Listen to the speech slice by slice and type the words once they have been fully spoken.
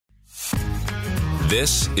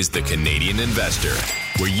This is The Canadian Investor,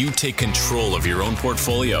 where you take control of your own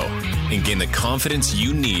portfolio and gain the confidence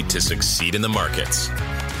you need to succeed in the markets.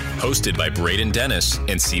 Hosted by Braden Dennis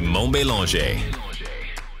and Simon Bélanger.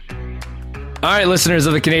 All right, listeners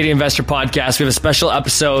of the Canadian Investor Podcast, we have a special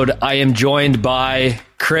episode. I am joined by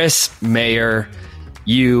Chris Mayer.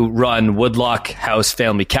 You run Woodlock House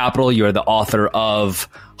Family Capital. You are the author of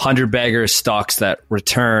 100 Baggers, Stocks That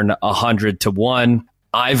Return 100 to 1.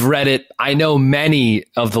 I've read it. I know many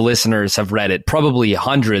of the listeners have read it. Probably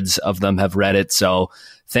hundreds of them have read it. So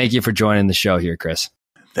thank you for joining the show here, Chris.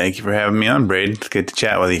 Thank you for having me on, Braden. It's good to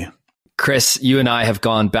chat with you. Chris, you and I have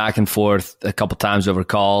gone back and forth a couple times over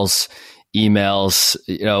calls, emails.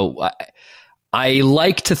 You know, I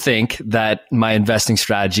like to think that my investing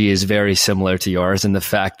strategy is very similar to yours in the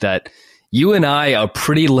fact that you and I are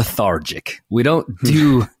pretty lethargic. We don't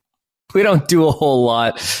do a whole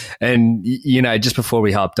lot. And, you know, just before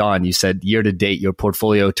we hopped on, you said year to date, your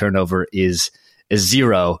portfolio turnover is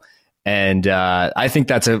zero. And I think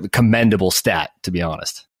that's a commendable stat, to be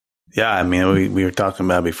honest. Yeah, I mean, we were talking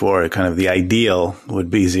about before, kind of the ideal would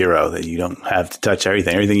be zero, that you don't have to touch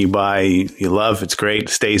everything. Everything you buy, you love, it's great,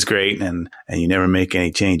 stays great, and you never make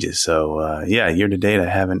any changes. So, yeah, year to date, I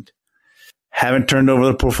haven't turned over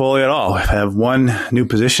the portfolio at all. I have one new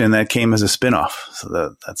position that came as a spinoff.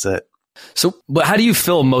 So that's it. So, but how do you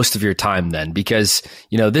fill most of your time then? Because,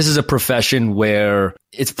 you know, this is a profession where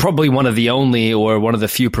it's probably one of the only or one of the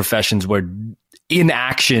few professions where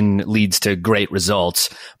inaction leads to great results.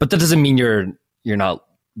 But that doesn't mean you're not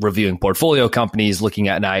reviewing portfolio companies, looking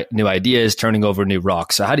at new ideas, turning over new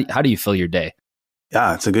rocks. So how do you fill your day?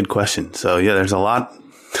 Yeah, it's a good question. So yeah, there's a lot.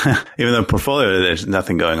 Even though portfolio, there's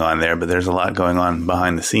nothing going on there, but there's a lot going on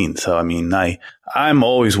behind the scenes. So, I mean, I'm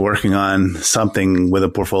always working on something with a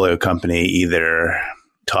portfolio company, either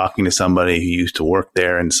talking to somebody who used to work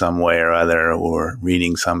there in some way or other, or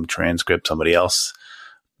reading some transcript somebody else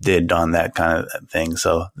did on that kind of thing.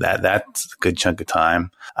 So that's a good chunk of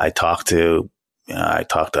time. I talk to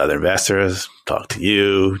other investors, talk to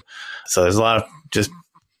you. So there's a lot of just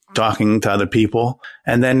talking to other people.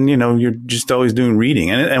 And then, you know, you're just always doing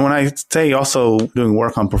reading. And when I say also doing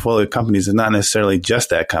work on portfolio companies, it's not necessarily just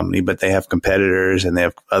that company, but they have competitors and they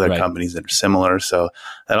have other companies that are similar. So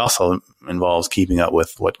that also involves keeping up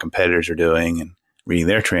with what competitors are doing and reading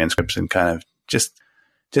their transcripts and kind of just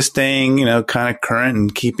staying, you know, kind of current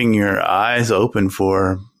and keeping your eyes open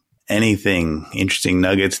for anything, interesting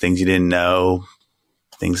nuggets, things you didn't know,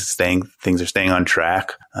 things are staying on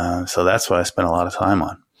track. So that's what I spend a lot of time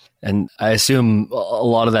on. And I assume a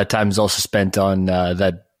lot of that time is also spent on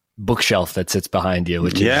that bookshelf that sits behind you.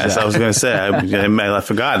 Which yes, I was going to say, I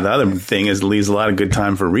forgot. The other thing is it leaves a lot of good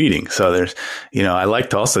time for reading. So there's, you know, I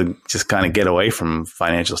like to also just kind of get away from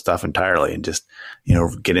financial stuff entirely and just, you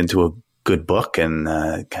know, get into a good book and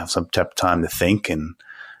have some type of time to think. And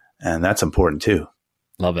that's important too.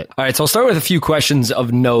 Love it. All right. So I'll start with a few questions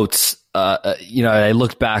of notes. You know, I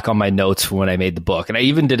looked back on my notes from when I made the book, and I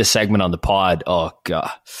even did a segment on the pod. Oh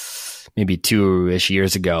God, maybe 2-ish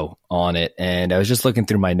years ago on it. And I was just looking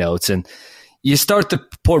through my notes, and you start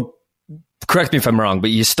correct me if I'm wrong,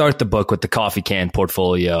 but you start the book with the coffee can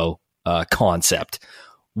portfolio concept.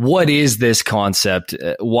 What is this concept?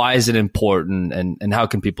 Why is it important? And how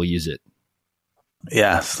can people use it?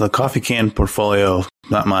 Yeah. So the coffee can portfolio,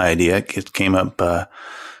 not my idea. It came up, a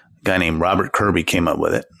guy named Robert Kirby came up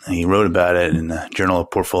with it. And he wrote about it in the Journal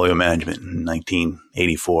of Portfolio Management in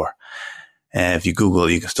 1984. And if you Google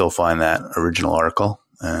it, you can still find that original article.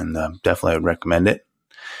 And definitely I would recommend it.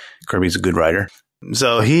 Kirby's a good writer.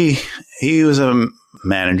 So he was a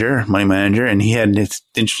money manager, and he had this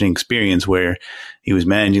interesting experience where he was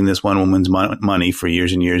managing this one woman's money for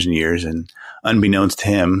years and years and years. And unbeknownst to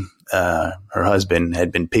him, her husband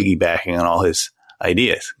had been piggybacking on all his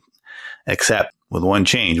ideas, except with one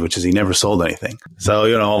change, which is he never sold anything. So,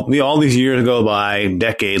 you know, all these years go by,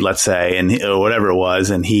 decade, let's say, or whatever it was,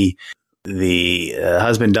 and the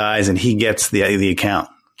husband dies and he gets the account.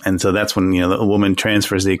 And so that's when, you know, the woman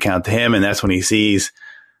transfers the account to him, and that's when he sees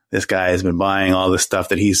this guy has been buying all this stuff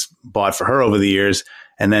that he's bought for her over the years.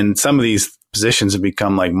 And then some of these positions have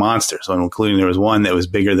become like monsters, including there was one that was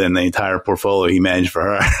bigger than the entire portfolio he managed for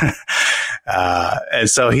her. And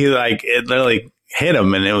so it literally hit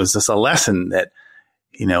him. And it was just a lesson that,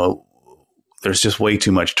 you know, there's just way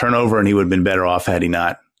too much turnover, and he would have been better off had he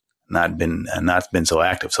not been so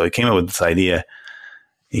active. So he came up with this idea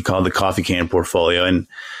he called the coffee can portfolio. And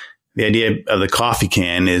the idea of the coffee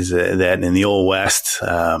can is that in the Old West,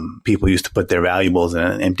 people used to put their valuables in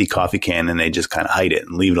an empty coffee can and they just kind of hide it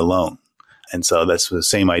and leave it alone. And so that's the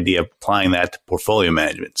same idea, applying that to portfolio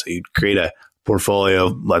management. So you'd create a portfolio,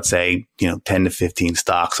 let's say, 10 to 15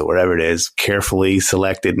 stocks or whatever it is, carefully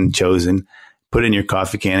selected and chosen, put it in your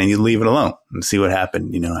coffee can and you leave it alone and see what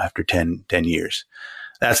happened, after 10 years.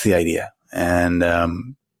 That's the idea. And,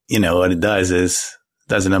 what it does is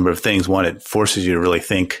does a number of things. One, it forces you to really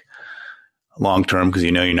think long term because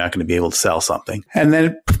you're not going to be able to sell something. And then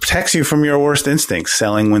it protects you from your worst instincts,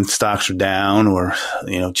 selling when stocks are down or,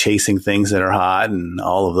 chasing things that are hot and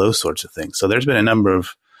all of those sorts of things. So there's been a number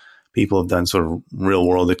of people have done sort of real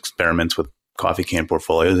world experiments with coffee can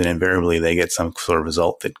portfolios, and invariably they get some sort of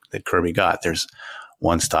result that Kirby got. There's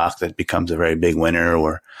one stock that becomes a very big winner,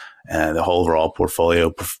 or the whole overall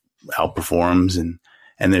portfolio outperforms, and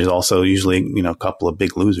there's also usually a couple of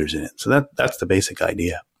big losers in it. So that's the basic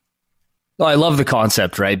idea. Well, I love the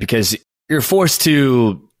concept, right? Because you're forced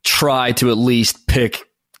to try to at least pick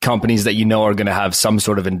companies that are going to have some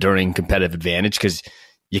sort of enduring competitive advantage, because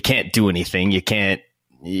you can't do anything. You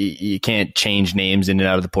can't change names in and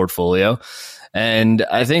out of the portfolio. And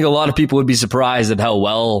I think a lot of people would be surprised at how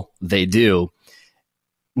well they do.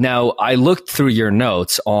 Now, I looked through your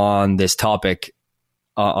notes on this topic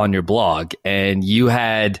on your blog, and you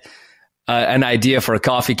had an idea for a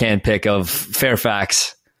coffee can pick of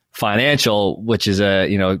Fairfax Financial, which is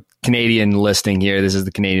a Canadian listing here. This is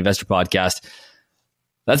the Canadian Investor Podcast.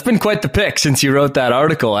 That's been quite the pick since you wrote that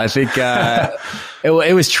article. I think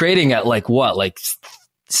it was trading at like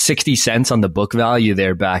 60 cents on the book value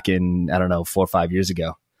there back in, 4 or 5 years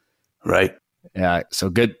ago. Right. Yeah.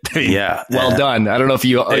 So good. Yeah. Well done. I don't know if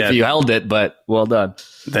you held it, but well done.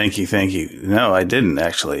 Thank you. No, I didn't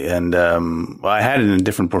actually. And I had it in a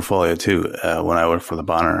different portfolio too when I worked for the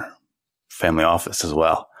Bonner family office as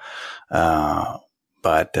well.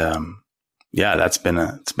 But it's been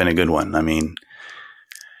a good one. I mean,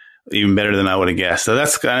 even better than I would have guessed. So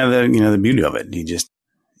that's kind of the beauty of it. You just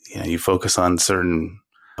you focus on certain.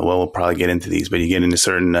 Well, we'll probably get into these, but you get into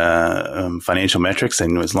certain financial metrics,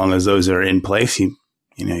 and as long as those are in place, you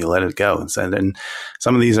let it go. And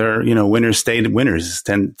some of these are winners stayed winners.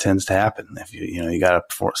 Tends to happen if you got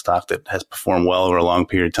a stock that has performed well over a long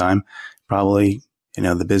period of time. Probably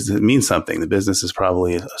the business means something. The business is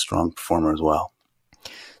probably a strong performer as well.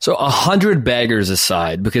 So 100 baggers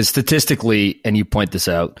aside, because statistically, and you point this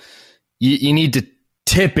out, you need to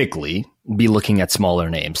typically be looking at smaller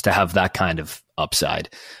names to have that kind of upside.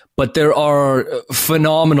 But there are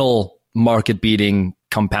phenomenal market-beating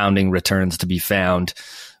compounding returns to be found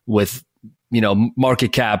with,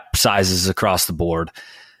 market cap sizes across the board.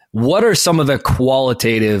 What are some of the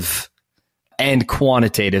qualitative and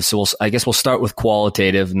quantitative? So I guess we'll start with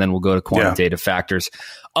qualitative and then we'll go to quantitative factors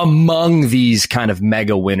among these kind of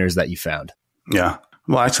mega winners that you found. Yeah.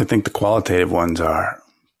 Well, I actually think the qualitative ones are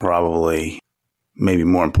probably maybe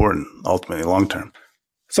more important ultimately long term.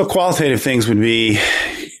 So qualitative things would be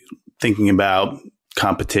thinking about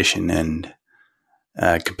competition and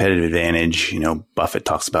competitive advantage. Buffett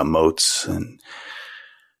talks about moats,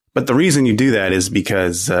 but the reason you do that is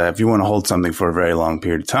because if you want to hold something for a very long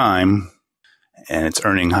period of time and it's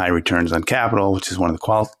earning high returns on capital, which is one of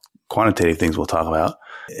the quantitative things we'll talk about,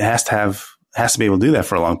 it has to be able to do that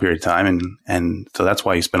for a long period of time, and so that's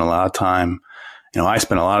why you spend a lot of time. I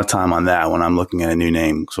spend a lot of time on that when I'm looking at a new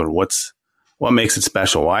name. Sort of what makes it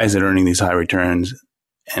special? Why is it earning these high returns?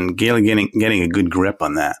 And getting a good grip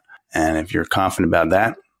on that. And if you're confident about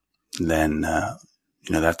that, then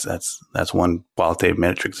that's one qualitative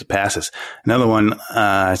metric that passes. Another one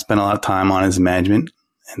I spend a lot of time on is management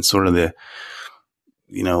and sort of the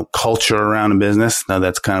culture around a business. Now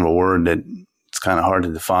that's kind of a word that it's kind of hard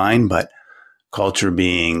to define, but culture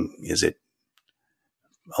being, is it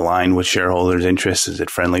aligned with shareholders' interests? Is it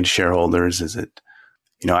friendly to shareholders? Is it,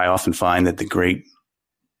 I often find that the great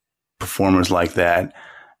performers like that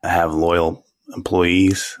have loyal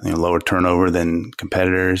employees, lower turnover than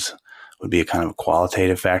competitors would be a kind of a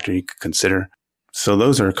qualitative factor you could consider. So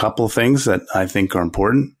those are a couple of things that I think are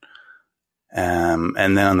important. And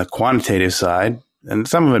then on the quantitative side, and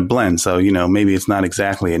some of it blends. So, maybe it's not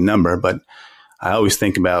exactly a number, but I always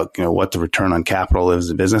think about, what the return on capital is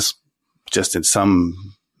of the business just in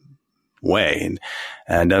some way.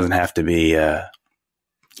 And it doesn't have to be,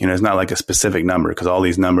 it's not like a specific number, because all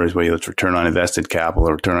these numbers, whether it's return on invested capital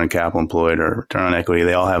or return on capital employed or return on equity,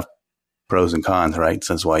 they all have pros and cons, right?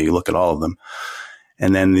 So that's why you look at all of them.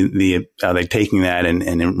 And then are they taking that and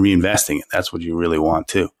reinvesting it? That's what you really want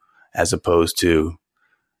too, as opposed to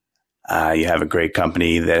you have a great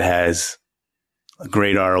company that has a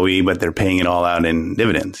great ROE, but they're paying it all out in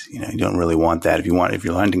dividends. You don't really want that. If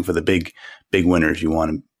you're hunting for the big winners, you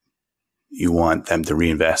want them to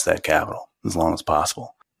reinvest that capital as long as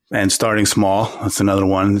possible. And starting small, that's another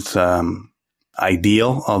one. It's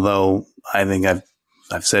ideal, although I think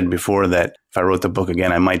I've said before that if I wrote the book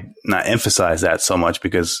again, I might not emphasize that so much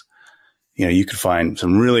because, you could find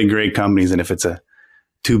some really great companies. And if it's a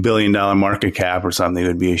 $2 billion market cap or something, it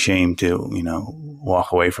would be a shame to,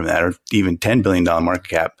 walk away from that, or even $10 billion market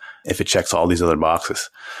cap if it checks all these other boxes.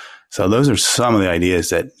 So those are some of the ideas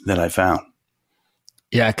that I found.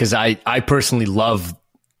 Yeah, because I personally love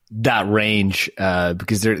that range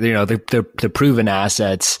because they're proven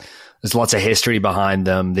assets. There's lots of history behind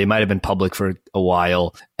them. They might have been public for a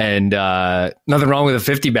while, and nothing wrong with a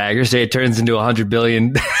 50 bagger. Say it turns into 100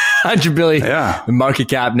 billion market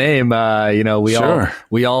cap name.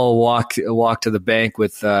 We all walk to the bank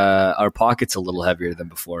with our pockets a little heavier than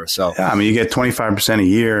before. So yeah, you get 25% a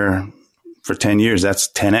year for 10 years.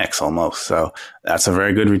 That's 10x almost. So that's a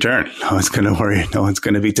very good return. No one's going to worry. No one's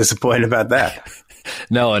going to be disappointed about that.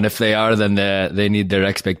 No, and if they are, then they need their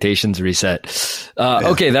expectations reset.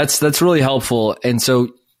 Okay, that's really helpful. And so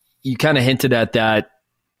you kind of hinted at that.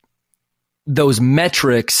 Those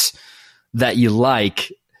metrics that you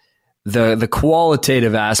like, the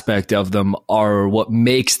qualitative aspect of them are what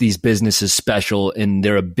makes these businesses special in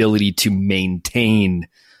their ability to maintain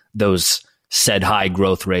those said high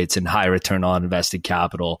growth rates and high return on invested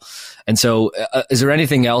capital. And so is there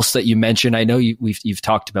anything else that you mentioned? I know you've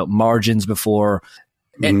talked about margins before.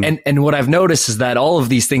 And what I've noticed is that all of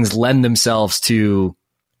these things lend themselves to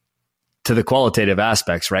the qualitative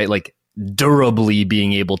aspects, right? Like durably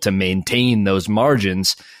being able to maintain those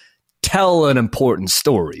margins tell an important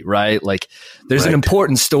story, right? Like there's an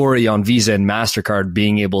important story on Visa and MasterCard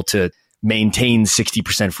being able to maintain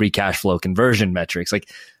 60% free cash flow conversion metrics. Like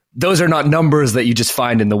those are not numbers that you just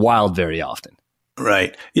find in the wild very often.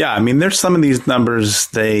 Right. Yeah. there's some of these numbers,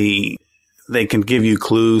 they can give you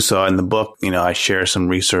clues. So in the book, I share some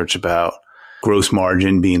research about gross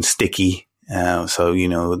margin being sticky.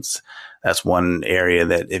 That's one area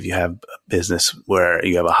that if you have a business where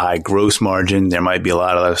you have a high gross margin, there might be a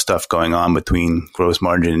lot of other stuff going on between gross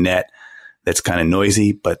margin and net that's kind of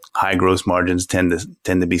noisy, but high gross margins tend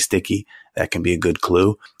to be sticky. That can be a good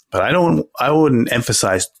clue. But I wouldn't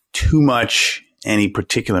emphasize too much any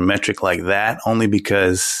particular metric like that, only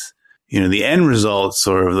because, the end result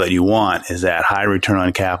sort of that you want is that high return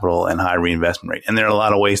on capital and high reinvestment rate. And there are a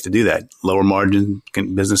lot of ways to do that. Lower margin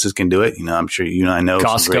businesses can do it. I'm sure you and I know.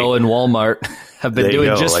 Costco and Walmart have been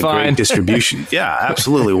doing just fine. Great distribution. Yeah,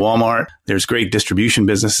 absolutely. Walmart. There's great distribution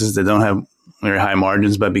businesses that don't have very high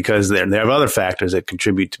margins, but because they have other factors that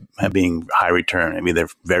contribute to being high return. Maybe they're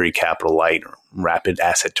very capital light or rapid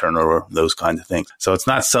asset turnover, those kinds of things. So it's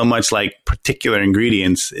not so much like particular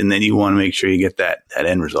ingredients, and then you want to make sure you get that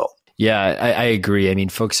end result. Yeah, I agree.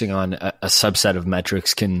 Focusing on a subset of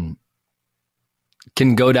metrics can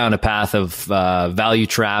go down a path of value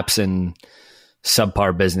traps and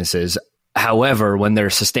subpar businesses. However, when they're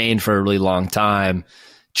sustained for a really long time,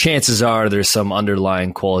 chances are there's some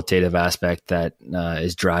underlying qualitative aspect that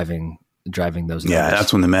is driving those numbers. Yeah,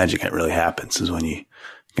 that's when the magic really happens, is when you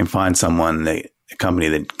can find a company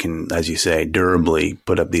that can, as you say, durably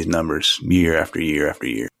put up these numbers year after year after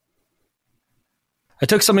year. I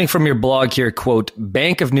took something from your blog here, quote,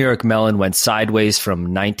 Bank of New York Mellon went sideways from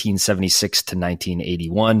 1976 to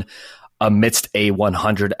 1981 amidst a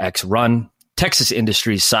 100x run. Texas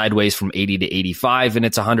Industries sideways from 80 to 85 in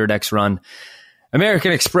its 100x run.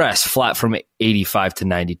 American Express flat from 85 to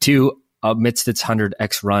 92 amidst its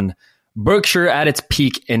 100x run. Berkshire at its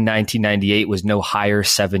peak in 1998 was no higher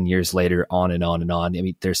 7 years later, on and on and on.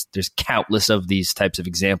 There's countless of these types of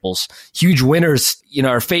examples. Huge winners,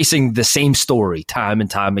 are facing the same story time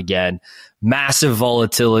and time again. Massive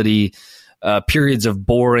volatility, periods of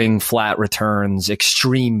boring flat returns,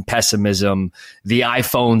 extreme pessimism, the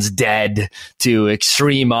iPhone's dead, to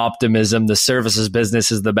extreme optimism, the services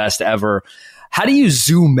business is the best ever. How do you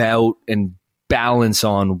zoom out and balance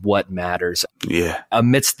on what matters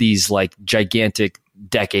amidst these like gigantic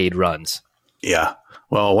decade runs? Yeah.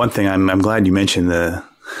 Well, one thing I'm glad you mentioned the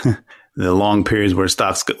long periods where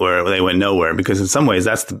stocks where they went nowhere, because in some ways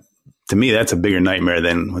to me that's a bigger nightmare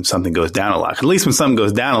than when something goes down a lot. At least when something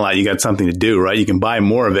goes down a lot, you got something to do, right? You can buy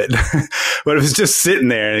more of it. But if it's just sitting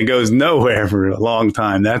there and it goes nowhere for a long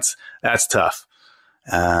time, that's tough.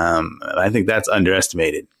 I think that's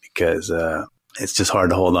underestimated because it's just hard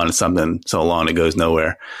to hold on to something so long it goes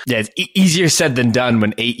nowhere. Yeah, it's easier said than done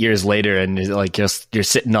when 8 years later and you're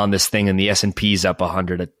sitting on this thing and the S&P's up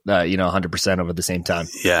 100% over the same time.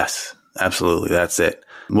 Yes, absolutely. That's it.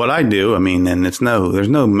 What I do, and there's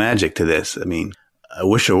no magic to this. I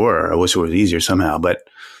wish it were. I wish it was easier somehow. But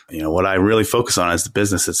what I really focus on is the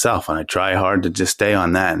business itself, and I try hard to just stay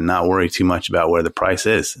on that and not worry too much about where the price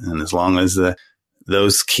is. And as long as the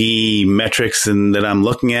those key metrics that I'm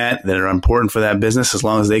looking at that are important for that business, as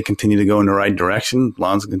long as they continue to go in the right direction, as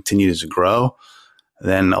long as it continues to grow,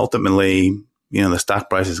 then ultimately, the stock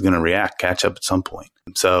price is going to catch up at some point.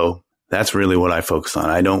 So that's really what I focus on.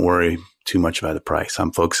 I don't worry too much about the price.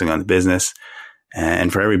 I'm focusing on the business.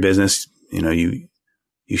 And for every business, you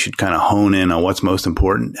should kind of hone in on what's most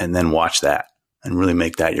important and then watch that and really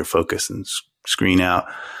make that your focus and screen out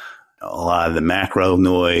a lot of the macro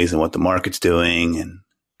noise and what the market's doing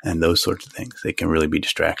and those sorts of things. They can really be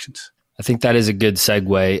distractions. I think that is a good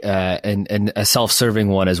segue and a self-serving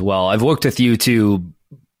one as well. I've worked with you to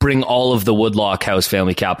bring all of the Woodlock House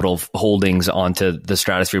Family Capital holdings onto the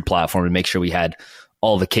Stratosphere platform and make sure we had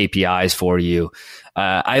all the KPIs for you.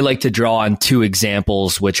 I like to draw on two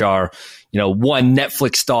examples, which are, one,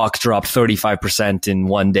 Netflix stock dropped 35% in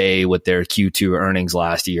one day with their Q2 earnings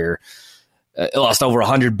last year. It lost over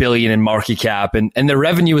 $100 billion in market cap, and their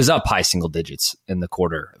revenue is up high single digits in the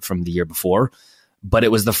quarter from the year before. But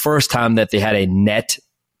it was the first time that they had a net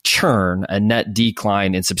churn, a net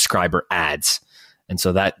decline in subscriber ads. And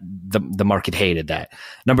so that the market hated that.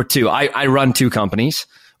 Number two, I run two companies.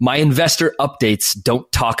 My investor updates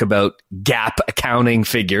don't talk about GAAP accounting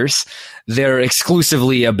figures. They're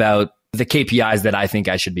exclusively about the KPIs that I think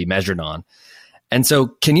I should be measured on. And so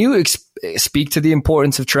can you speak to the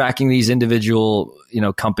importance of tracking these individual,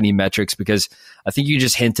 company metrics? Because I think you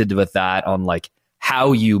just hinted with that on like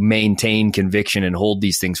how you maintain conviction and hold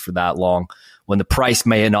these things for that long when the price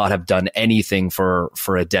may not have done anything for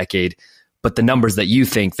a decade, but the numbers that you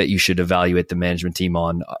think that you should evaluate the management team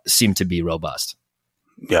on seem to be robust.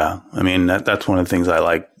 Yeah. I mean, that's one of the things I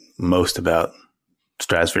like most about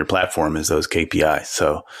Stratosphere platform is those KPIs.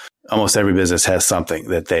 So almost every business has something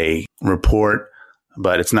that they report,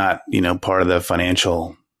 but it's not, part of the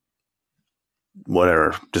financial,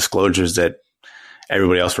 whatever disclosures that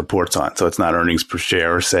everybody else reports on. So it's not earnings per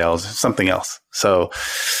share or sales, it's something else. So,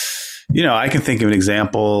 I can think of an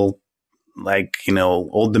example like,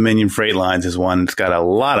 Old Dominion Freight Lines is one that's got a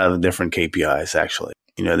lot of different KPIs, actually.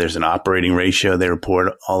 There's an operating ratio they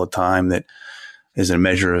report all the time that is a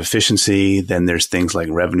measure of efficiency. Then there's things like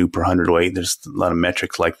revenue per hundredweight. There's a lot of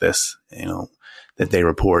metrics like this, that they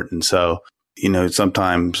report. And so,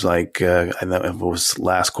 sometimes like, I thought it was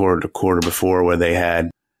last quarter to quarter before where they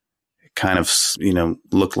had kind of,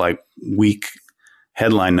 looked like weak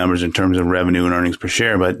headline numbers in terms of revenue and earnings per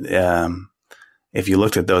share. But, if you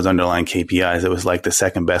looked at those underlying KPIs, it was like the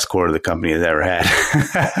second best quarter the company has ever had.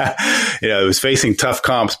 It was facing tough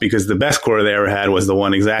comps because the best quarter they ever had was the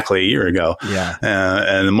one exactly a year ago. Yeah.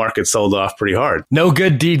 And the market sold off pretty hard. No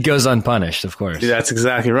good deed goes unpunished, of course. That's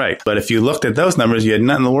exactly right. But if you looked at those numbers, you had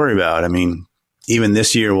nothing to worry about. I mean, even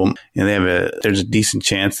this year, there's a decent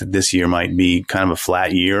chance that this year might be kind of a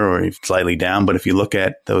flat year or slightly down. But if you look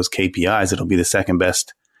at those KPIs, it'll be the second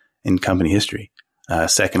best in company history,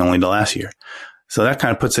 second only to last year. So that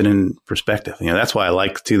kind of puts it in perspective. That's why I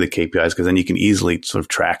like the KPIs, because then you can easily sort of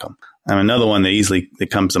track them. And another one that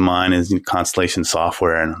comes to mind is Constellation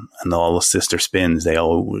Software and all the sister spins. They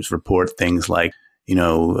always report things like,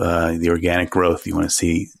 the organic growth. You want to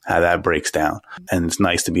see how that breaks down. And it's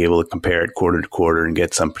nice to be able to compare it quarter to quarter and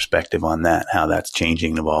get some perspective on that, how that's changing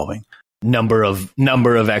and evolving. Number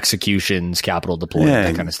of executions, capital deployed,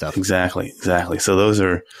 that kind of stuff. Exactly. So those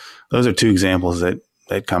are two examples that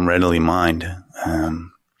come readily to mind.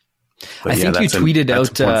 I think you tweeted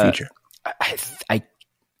out. I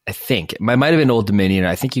think it might have been Old Dominion.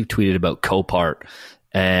 I think you tweeted about Copart,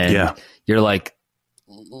 and you're like,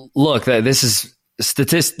 "Look, this is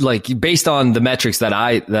based on the metrics that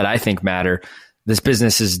I think matter. This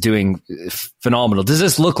business is doing phenomenal. Does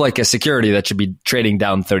this look like a security that should be trading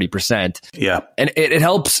down 30%?" Yeah, and it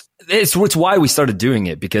helps. It's why we started doing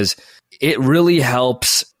it, because it really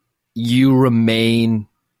helps you remain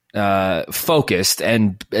focused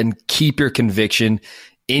and keep your conviction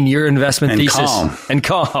in your investment thesis and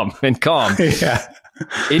calm yeah.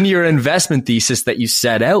 in your investment thesis that you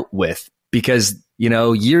set out with, because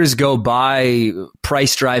years go by,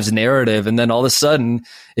 price drives narrative, and then all of a sudden,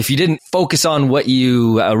 if you didn't focus on what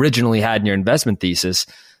you originally had in your investment thesis,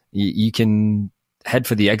 you can head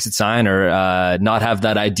for the exit sign or not have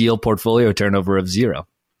that ideal portfolio turnover of 0.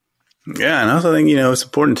 Yeah, and I also think, it's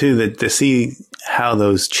important too that to see how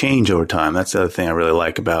those change over time. That's the other thing I really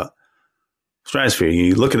like about Stratosphere.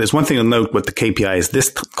 You look at this, one thing to note what the KPI is this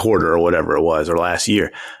quarter or whatever it was, or last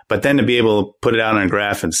year, but then to be able to put it out on a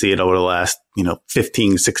graph and see it over the last,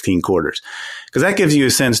 15, 16 quarters. Because that gives you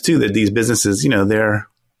a sense too that these businesses, they're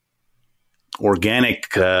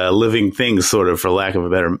organic living things, sort of, for lack of a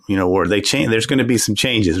better word. They change. There's going to be some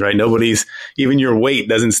changes, right? Even your weight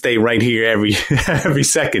doesn't stay right here every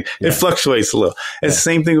second. Yeah. It fluctuates a little. It's the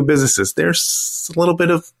same thing with businesses. There's a little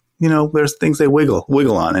bit of there's things they wiggle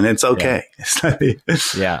on, and it's okay. Yeah.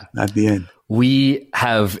 It's not the end. We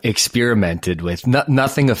have experimented with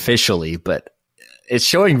nothing officially, but it's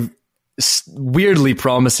showing weirdly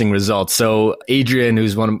promising results. So Adrian,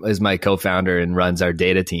 is my co-founder and runs our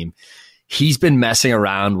data team, he's been messing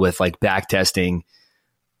around with like back testing,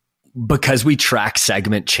 because we track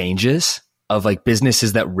segment changes of like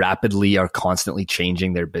businesses that rapidly are constantly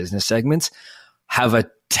changing their business segments have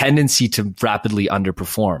a tendency to rapidly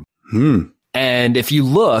underperform. And if you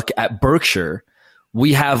look at Berkshire,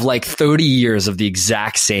 we have like 30 years of the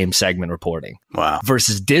exact same segment reporting. Wow.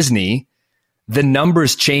 Versus Disney, the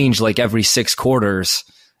numbers change like every 6 quarters,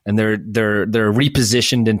 and they're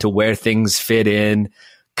repositioned into where things fit in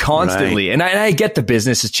constantly. Right. And I get the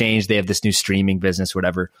business has changed. They have this new streaming business,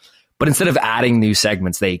 whatever. But instead of adding new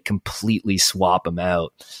segments, they completely swap them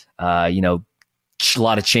out. A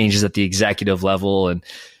lot of changes at the executive level, and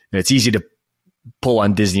it's easy to pull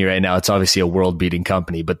on Disney right now. It's obviously a world-beating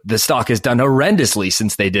company, but the stock has done horrendously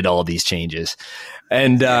since they did all these changes.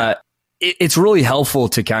 And it's really helpful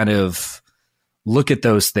to kind of look at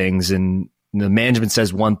those things, and the management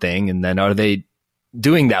says one thing, and then are they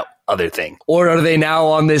doing that other thing? Or are they now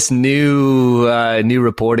on this new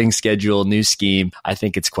reporting schedule, new scheme? I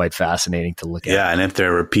think it's quite fascinating to look at. Yeah, and if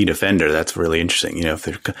they're a repeat offender, that's really interesting.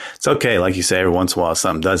 It's okay, like you say, every once in a while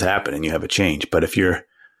something does happen and you have a change. But if you're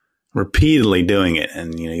repeatedly doing it,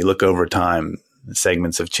 and you look over time, the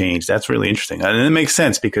segments have changed. That's really interesting, and it makes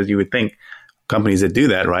sense, because you would think companies that do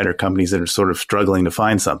that, right, are companies that are sort of struggling to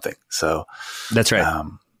find something. So that's right.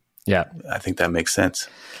 Yeah, I think that makes sense.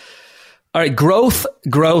 All right, growth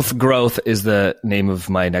is the name of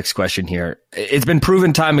my next question here. It's been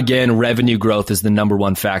proven time again, revenue growth is the number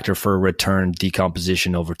one factor for return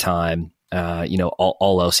decomposition over time.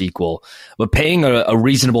 All else equal, but paying a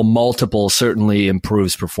reasonable multiple certainly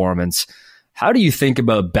improves performance. How do you think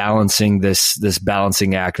about balancing this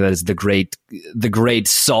balancing act that is the great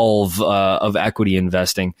solve of equity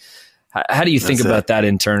investing? How do you think about that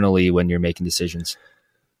internally when you're making decisions?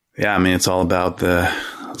 Yeah, I mean, it's all about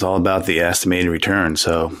the estimated return.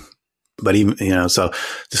 So, but even so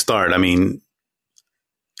to start, I mean,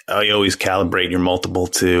 you always calibrate your multiple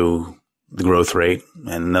to the growth rate.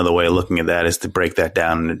 And another way of looking at that is to break that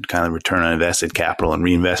down into kind of return on invested capital and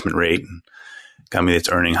reinvestment rate. And a company that's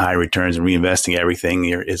earning high returns and reinvesting everything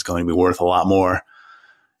is going to be worth a lot more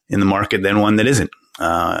in the market than one that isn't.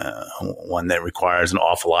 One that requires an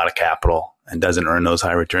awful lot of capital and doesn't earn those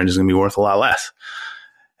high returns is going to be worth a lot less.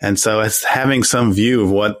 And so it's having some view of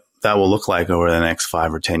what that will look like over the next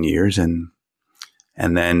 5 or 10 years, and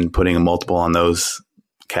then putting a multiple on those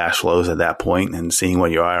cash flows at that point and seeing what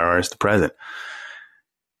your IRR is to present.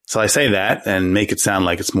 So I say that and make it sound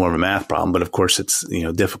like it's more of a math problem, but of course it's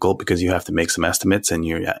difficult, because you have to make some estimates,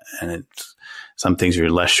 and some things you're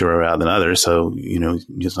less sure about than others. So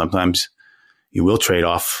sometimes you will trade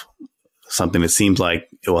off something that seems like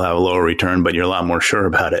it will have a lower return, but you're a lot more sure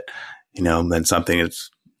about it, than something that's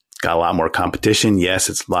got a lot more competition. Yes,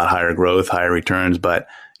 it's a lot higher growth, higher returns, but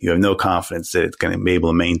you have no confidence that it's going to be able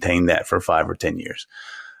to maintain that for 5 or 10 years.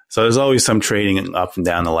 So there's always some trading up and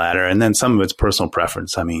down the ladder. And then some of it's personal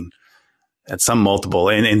preference. I mean, at some multiple,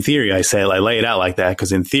 and in theory, I lay it out like that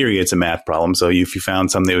because in theory, it's a math problem. So if you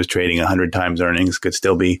found something that was trading 100 times earnings, could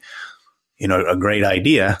still be, a great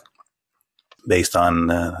idea based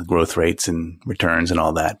on growth rates and returns and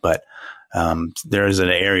all that. But there is an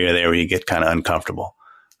area there where you get kind of uncomfortable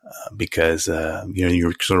because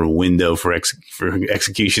your sort of window for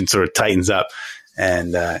execution sort of tightens up,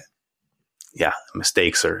 and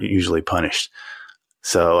mistakes are usually punished.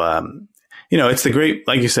 So it's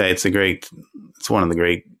like you say, it's one of the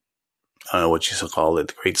great, I don't know what you should call it,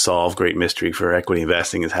 the great solve, great mystery for equity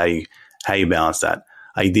investing is how you balance that.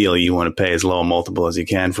 Ideally, you want to pay as low a multiple as you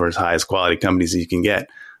can for as high as quality companies as you can get,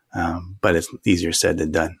 but it's easier said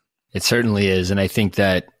than done. It certainly is. And I think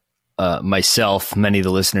that myself, many of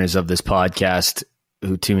the listeners of this podcast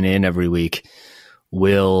who tune in every week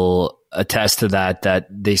will attest to that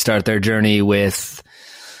they start their journey with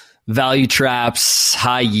value traps,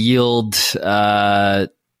 high yield,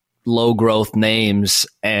 low growth names,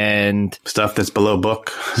 and stuff that's below book,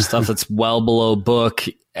 stuff that's well below book.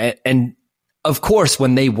 And of course,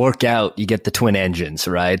 when they work out, you get the twin engines,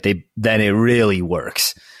 right? Then it really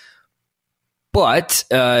works. But,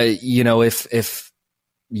 if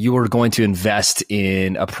you were going to invest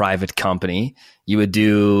in a private company, you would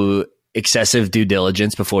do excessive due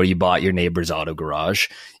diligence before you bought your neighbor's auto garage.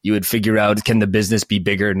 You would figure out, can the business be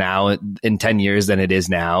bigger now in 10 years than it is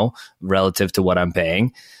now relative to what I'm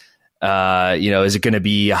paying? Is it going to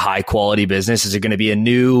be a high quality business? Is it going to be a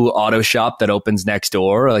new auto shop that opens next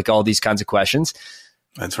door? Like all these kinds of questions.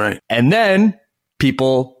 That's right. And then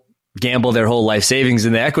people gamble their whole life savings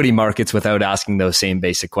in the equity markets without asking those same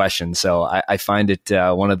basic questions. So I find it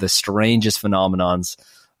one of the strangest phenomenons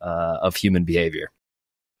of human behavior.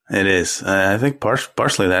 It is. I think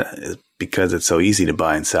partially that is because it's so easy to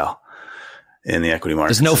buy and sell in the equity market.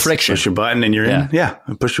 There's no friction. Push your button and you're in. Yeah.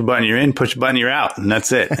 Push your button, you're in. Push your button, you're out. And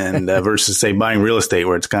that's it. And versus, say, buying real estate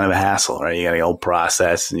where it's kind of a hassle, right? You got a whole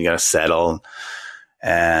process and you got to settle.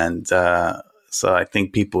 And so I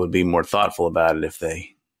think people would be more thoughtful about it if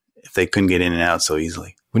they couldn't get in and out so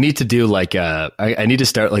easily. We need to do like I need to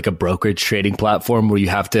start like a brokerage trading platform where you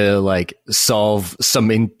have to like solve some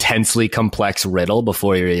intensely complex riddle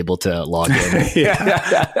before you're able to log in.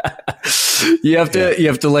 You have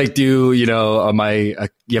to like do, you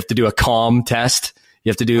have to do a calm test.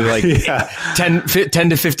 You have to do like 10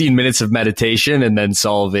 to 15 minutes of meditation and then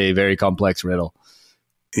solve a very complex riddle.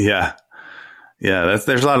 Yeah. Yeah.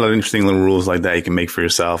 There's a lot of interesting little rules like that you can make for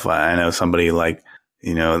yourself. I know somebody like,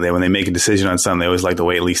 when they make a decision on something, they always like to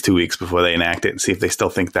wait at least 2 weeks before they enact it and see if they still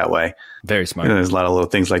think that way. Very smart. There's a lot of little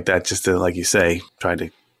things like that just to, like you say, try to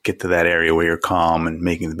get to that area where you're calm and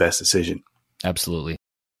making the best decision. Absolutely.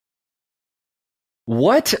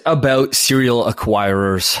 What about serial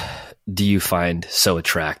acquirers do you find so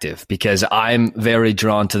attractive? Because I'm very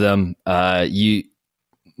drawn to them.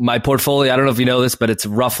 My portfolio, I don't know if you know this, but it's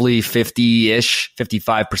roughly 50-ish,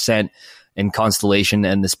 55% in Constellation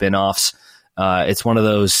and the spinoffs. It's one of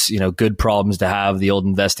those, good problems to have, the old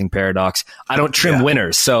investing paradox. I don't trim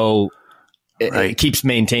winners, so it keeps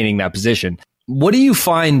maintaining that position. What do you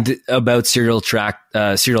find about serial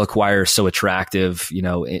acquirers so attractive,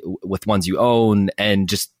 with ones you own and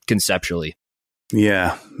just conceptually?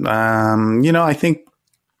 Yeah. I think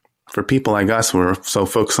for people like us, we're so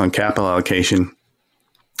focused on capital allocation.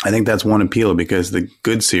 I think that's one appeal because the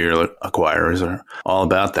good serial acquirers are all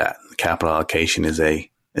about that. Capital allocation is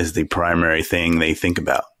the primary thing they think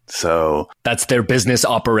about. So that's their business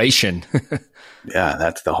operation. Yeah,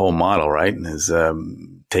 that's the whole model, right? Is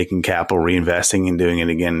taking capital, reinvesting, and doing it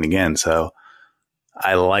again and again. So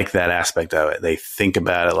I like that aspect of it. They think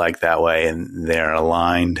about it like that way, and they're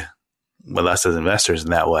aligned with us as investors in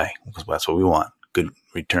that way because that's what we want: good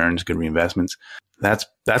returns, good reinvestments. That's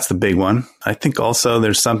the big one. I think also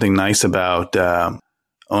there's something nice about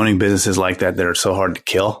owning businesses like that are so hard to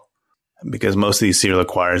kill. Because most of these serial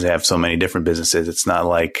acquirers have so many different businesses. It's not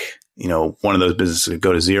like, one of those businesses could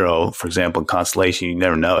go to zero. For example, in Constellation, you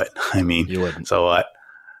never know it. I mean, you wouldn't. So what?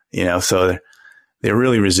 So they're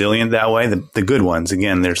really resilient that way. The good ones,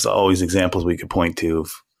 again, there's always examples we could point to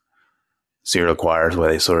of serial acquirers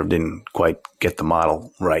where they sort of didn't quite get the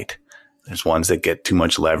model right. There's ones that get too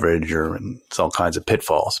much leverage or it's all kinds of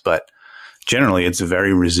pitfalls. But generally, it's a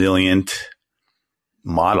very resilient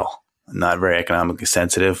model. Not very economically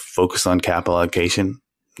sensitive, focused on capital allocation.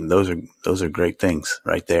 Those are great things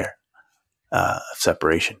right there.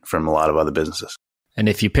 Separation from a lot of other businesses. And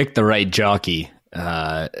if you pick the right jockey,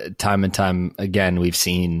 time and time again, we've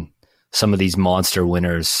seen some of these monster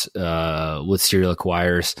winners with serial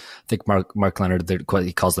acquirers. I think Mark Leonard,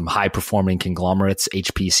 he calls them high performing conglomerates,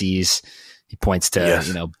 HPCs. He points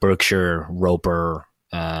to Berkshire, Roper,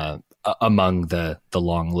 among the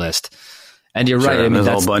long list. And you're right. I mean, there's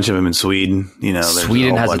a whole bunch of them in Sweden.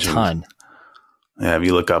 Sweden has a ton. Yeah, if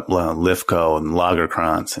you look up Lifco and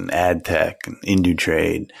Lagerkrantz and AdTech and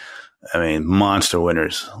Indutrade, I mean, monster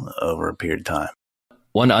winners over a period of time.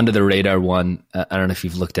 One under the radar one, I don't know if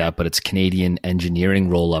you've looked at, but it's a Canadian engineering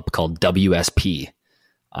roll up called WSP.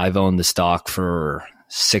 I've owned the stock for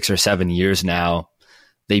 6 or 7 years now.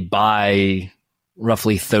 They buy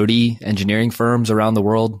roughly 30 engineering firms around the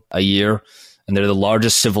world a year. And they're the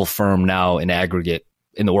largest civil firm now in aggregate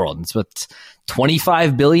in the world. It's about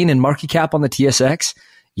 $25 billion in market cap on the TSX.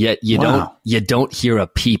 Yet you don't hear a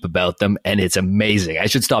peep about them, and it's amazing. I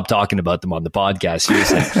should stop talking about them on the podcast.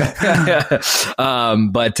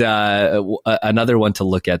 But another one to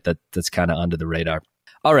look at that's kind of under the radar.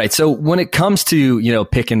 All right, so when it comes to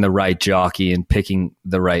picking the right jockey and picking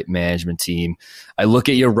the right management team, I look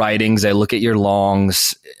at your writings, I look at your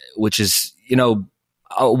longs, which is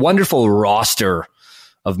a wonderful roster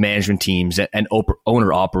of management teams and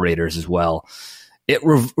owner operators as well. It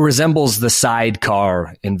resembles the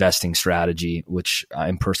sidecar investing strategy, which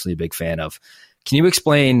I'm personally a big fan of. Can you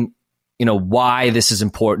explain, why this is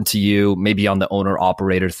important to you, maybe on the owner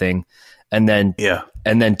operator thing? And then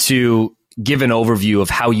two, give an overview of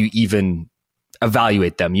how you even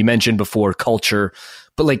evaluate them? You mentioned before culture,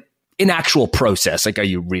 but like in actual process, like are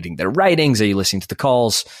you reading their writings? Are you listening to the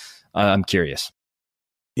calls? I'm curious.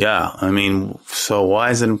 Yeah. I mean, so why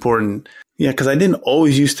is it important? Yeah, because I didn't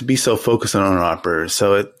always used to be so focused on owner-operators.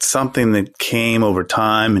 So it's something that came over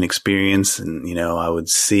time and experience. And, I would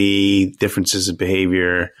see differences in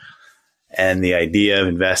behavior, and the idea of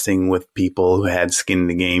investing with people who had skin in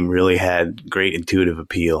the game really had great intuitive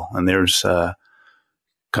appeal. And there's a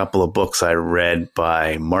couple of books I read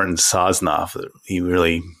by Martin Sosnoff. He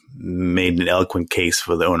really made an eloquent case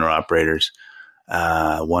for the owner-operators.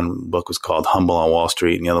 One book was called Humble on Wall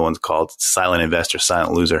Street, and the other one's called Silent Investor,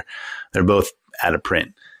 Silent Loser. They're both out of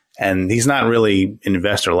print. And he's not really an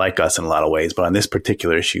investor like us in a lot of ways, but on this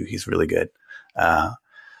particular issue, he's really good.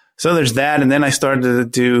 So there's that. And then I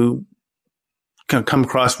started to come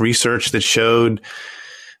across research that showed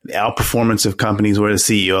the outperformance of companies where the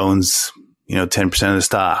CEO owns, 10% of the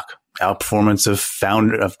stock, outperformance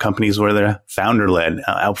of companies where they're founder-led,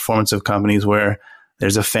 outperformance of companies where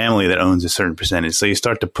there's a family that owns a certain percentage. So you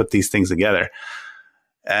start to put these things together.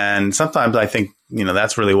 And sometimes I think,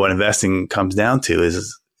 that's really what investing comes down to,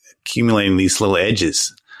 is accumulating these little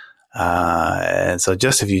edges. And so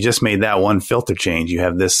if you just made that one filter change, you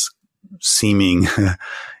have this seeming,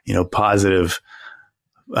 positive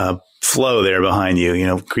flow there behind you,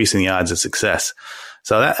 increasing the odds of success.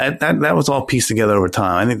 So that was all pieced together over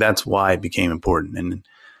time. I think that's why it became important.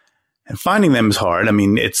 And finding them is hard. I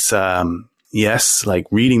mean, it's, yes, like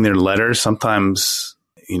reading their letters, sometimes,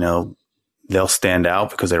 they'll stand out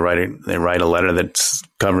because they write a letter that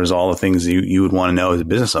covers all the things you would want to know as a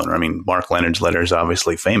business owner. I mean, Mark Leonard's letter is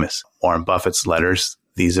obviously famous. Warren Buffett's letters,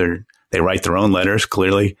 they write their own letters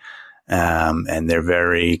clearly. And they're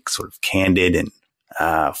very sort of candid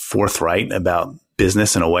and forthright about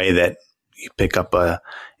business in a way that you pick up a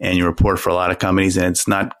annual report for a lot of companies, and it's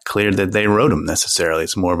not clear that they wrote them necessarily.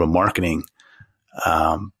 It's more of a marketing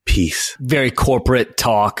piece. Very corporate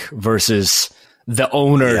talk versus the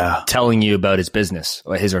owner telling you about his business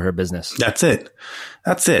or his or her business. That's it.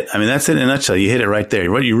 I mean, that's it in a nutshell. You hit it right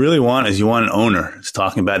there. What you really want is you want an owner who's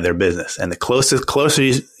talking about their business. And the closer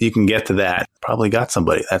you can get to that, probably got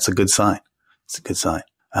somebody. That's a good sign. It's a good sign.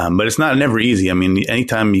 But it's never easy. I mean,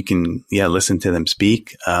 anytime you can, listen to them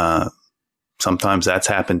speak, sometimes that's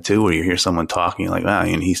happened too, where you hear someone talking like, wow,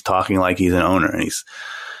 he's talking like he's an owner,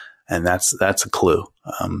 and that's a clue.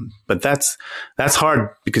 But that's hard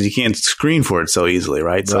because you can't screen for it so easily,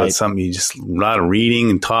 right? So it's something you just a lot of reading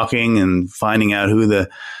and talking and finding out who the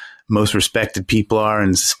most respected people are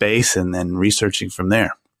in space, and then researching from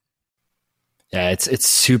there. Yeah, it's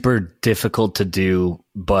super difficult to do,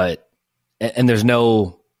 and there's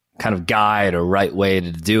no kind of guide or right way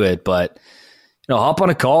to do it, but hop on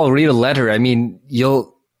a call, read a letter. I mean,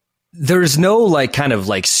 there's no kind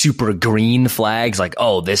of super green flags like,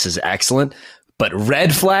 oh, this is excellent, but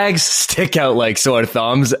red flags stick out like sore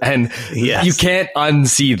thumbs, and you can't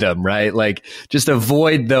unsee them, right? Like, just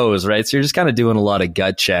avoid those, right? So you're just kind of doing a lot of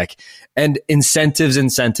gut check and incentives,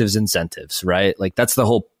 right? Like, that's the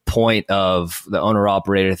whole point of the owner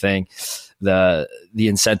operator thing, the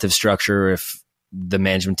incentive structure. If the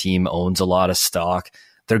management team owns a lot of stock,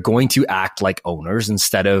 they're going to act like owners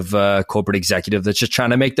instead of a corporate executive that's just trying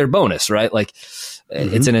to make their bonus, right? Like,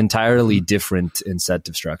 it's an entirely different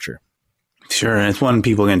incentive structure. Sure. And it's one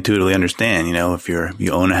people can intuitively understand, if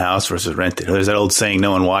you own a house versus rent it. There's that old saying,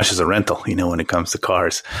 no one washes a rental, when it comes to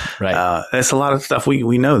cars. Right. There's a lot of stuff.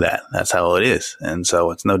 We know that. That's how it is. And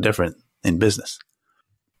so it's no different in business.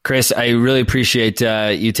 Chris, I really appreciate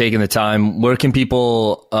you taking the time. Where can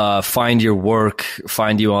people find your work,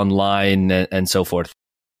 find you online, and so forth?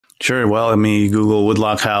 Sure. Well, I mean, you Google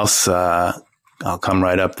Woodlock House. I'll come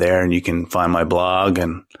right up there, and you can find my blog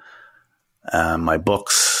and my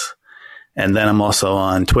books. And then I'm also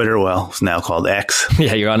on Twitter. Well, it's now called X.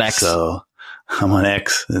 Yeah, you're on X. So I'm on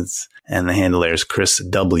X. And the handle there is Chris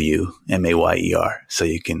W. Mayer. So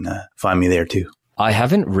you can find me there too. I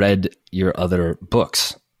haven't read your other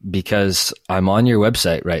books because I'm on your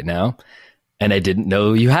website right now, and I didn't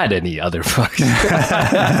know you had any other books.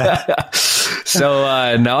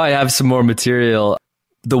 So now I have some more material.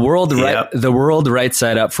 The world right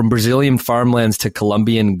side up, from Brazilian farmlands to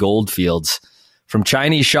Colombian gold fields, from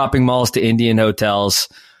Chinese shopping malls to Indian hotels,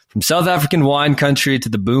 from South African wine country to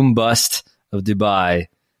the boom bust of Dubai.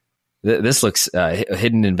 This looks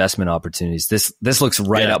hidden investment opportunities. This looks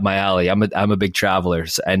right up my alley. I'm a big traveler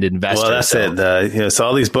and investor. Well, that's it. So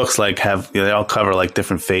all these books they all cover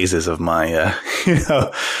different phases of my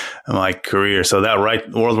my career. So that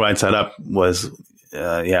world right side up was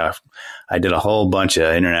I did a whole bunch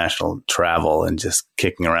of international travel and just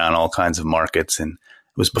kicking around all kinds of markets. And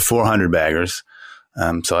it was before 100 Baggers.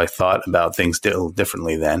 So I thought about things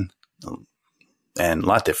differently then, and a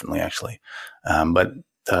lot differently, actually. But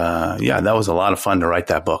that was a lot of fun to write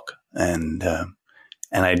that book. And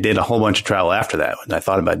I did a whole bunch of travel after that. And I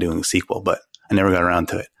thought about doing a sequel, but I never got around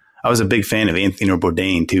to it. I was a big fan of Anthony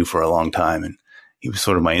Bourdain, too, for a long time. And he was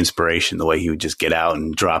sort of my inspiration, the way he would just get out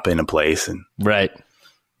and drop in a place. And right.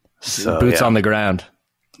 So, boots on the ground.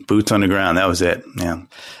 Boots on the ground. That was it. Yeah.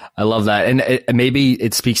 I love that. And maybe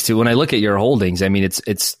it speaks to, when I look at your holdings, I mean,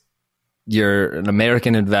 it's you're an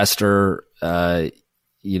American investor.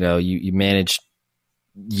 You manage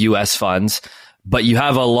U.S. funds, but you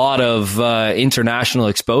have a lot of international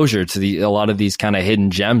exposure to a lot of these kind of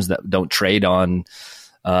hidden gems that don't trade on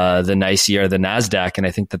the NYSE or the NASDAQ. And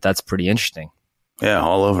I think that's pretty interesting. Yeah,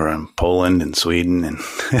 all over in Poland and Sweden. And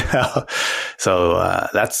so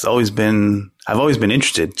that's always been, I've always been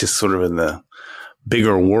interested just sort of in the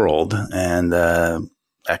bigger world. And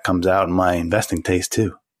that comes out in my investing taste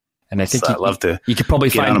too. And I think you could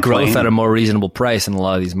probably find growth at a more reasonable price in a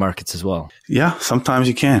lot of these markets as well. Yeah, sometimes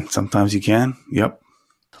you can. Yep.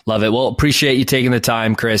 Love it. Well, appreciate you taking the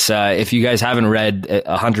time, Chris. If you guys haven't read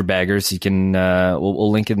 100 Baggers, you can,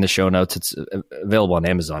 we'll link it in the show notes. It's available on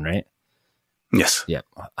Amazon, right? Yes. Yeah.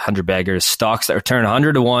 100 Baggers, stocks that return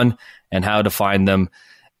 100 to 1 and how to find them.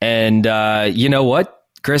 And you know what,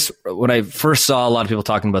 Chris, when I first saw a lot of people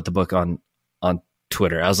talking about the book on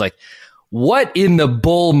Twitter, I was like, what in the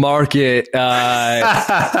bull market,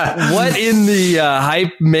 what in the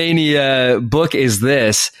hype mania book is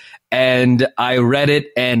this? And I read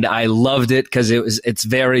it and I loved it because it's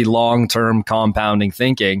very long-term compounding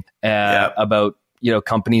thinking about,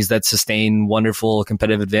 companies that sustain wonderful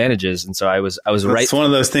competitive advantages. And so I was right. It's one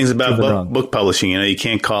of those things about book publishing. You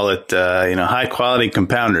can't call it, high quality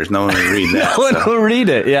compounders. No one will read that. No one will read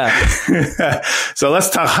it. Yeah. So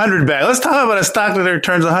let's talk 100 bag. Let's talk about a stock that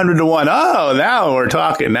returns 100 to 1. Oh, now we're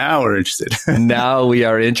talking. Now we're interested. Now we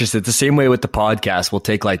are interested. It's the same way with the podcast. We'll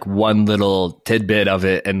take like one little tidbit of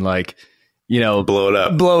it and blow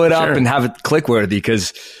it up and have it click worthy.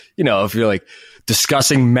 Because, if you're like,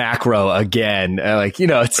 discussing macro again,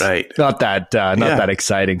 it's right. not that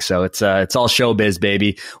exciting. So it's all showbiz,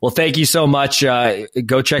 baby. Well, thank you so much.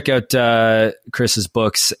 Go check out Chris's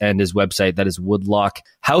books and his website. That is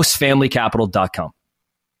woodlockhousefamilycapital.com.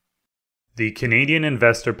 The Canadian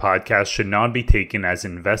Investor Podcast should not be taken as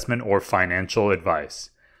investment or financial advice.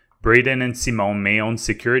 Braden and Simone may own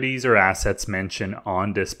securities or assets mentioned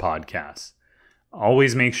on this podcast.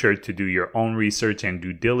 Always make sure to do your own research and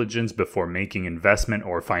due diligence before making investment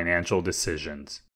or financial decisions.